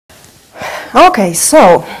Okay,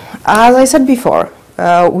 so as I said before,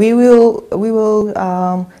 we will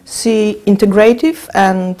see integrative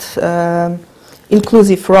and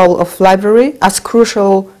inclusive role of library as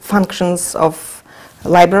crucial functions of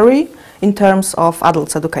library in terms of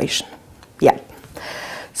adults' education. Yeah.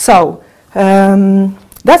 So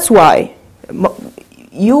that's why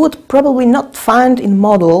you would probably not find in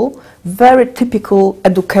model very typical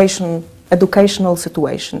educational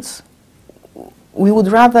situations. We would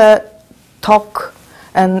rather talk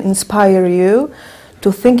and inspire you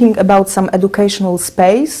to thinking about some educational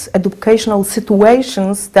space, educational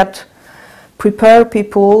situations that prepare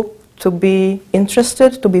people to be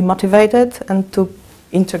interested, to be motivated, and to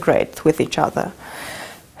integrate with each other.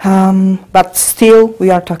 But still, we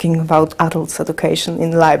are talking about adults' education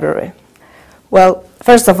in library. Well,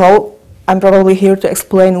 first of all, I'm probably here to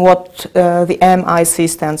explain what the MIC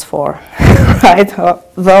stands for, right?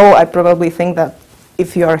 Though I probably think that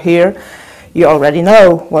if you are here, you already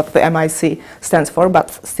know what the MIC stands for,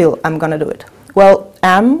 but still, I'm going to do it. Well,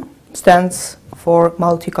 M stands for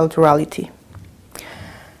multiculturality.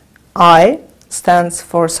 I stands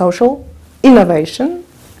for social innovation,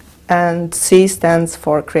 and C stands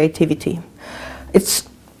for creativity. It's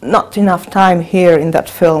not enough time here in that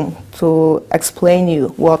film to explain you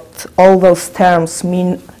what all those terms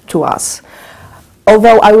mean to us.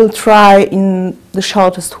 Although I will try in the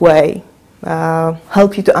shortest way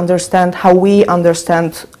help you to understand how we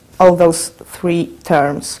understand all those three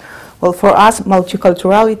terms. Well, for us,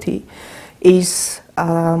 multiculturality is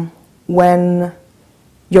when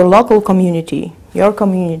your local community, your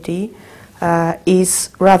community, is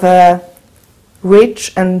rather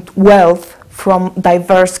rich and wealth from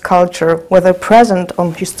diverse culture, whether present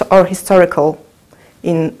or historical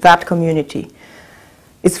in that community.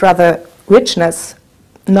 It's rather richness,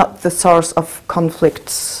 not the source of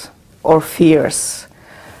conflicts or fears.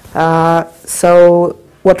 So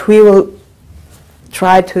what we will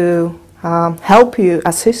try to help you,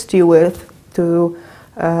 assist you with, to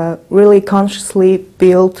really consciously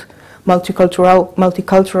build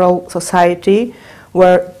multicultural society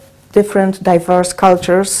where different diverse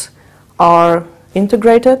cultures are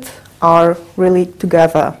integrated, are really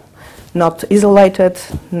together, not isolated,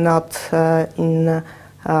 not in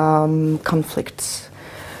conflicts.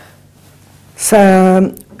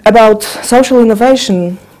 So about social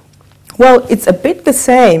innovation, well, it's a bit the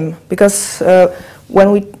same, because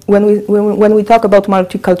when we talk about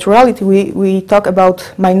multiculturality, we talk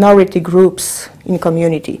about minority groups in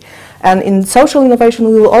community. And in social innovation,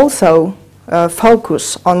 we will also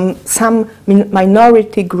focus on some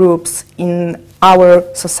minority groups in our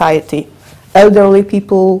society. Elderly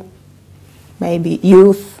people, maybe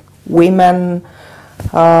youth, women,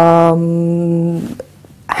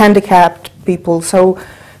 handicapped people. So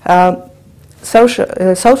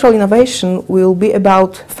social innovation will be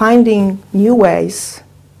about finding new ways,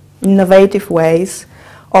 innovative ways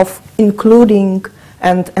of including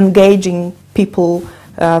and engaging people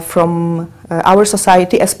from our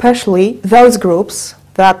society, especially those groups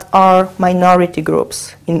that are minority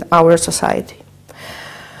groups in our society.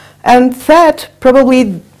 And that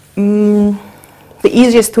probably the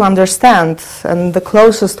easiest to understand and the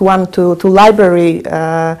closest one to library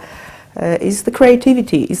is the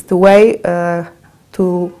creativity, is the way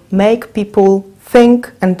to make people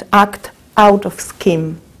think and act out of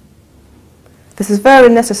scheme. This is very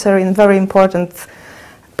necessary and very important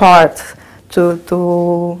part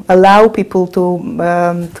to allow people to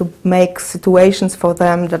make situations for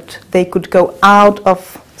them that they could go out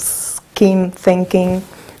of scheme thinking,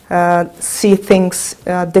 see things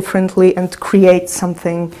differently and create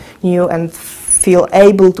something new and feel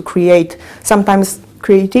able to create. Sometimes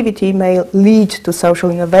creativity may lead to social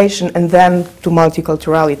innovation and then to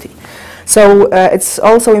multiculturality. So it's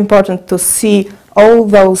also important to see all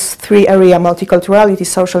those three areas, multiculturality,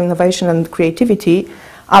 social innovation and creativity,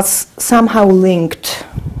 as somehow linked.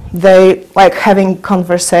 They like having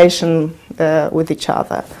conversation with each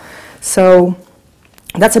other. So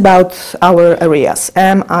that's about our areas,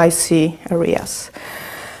 MIC areas.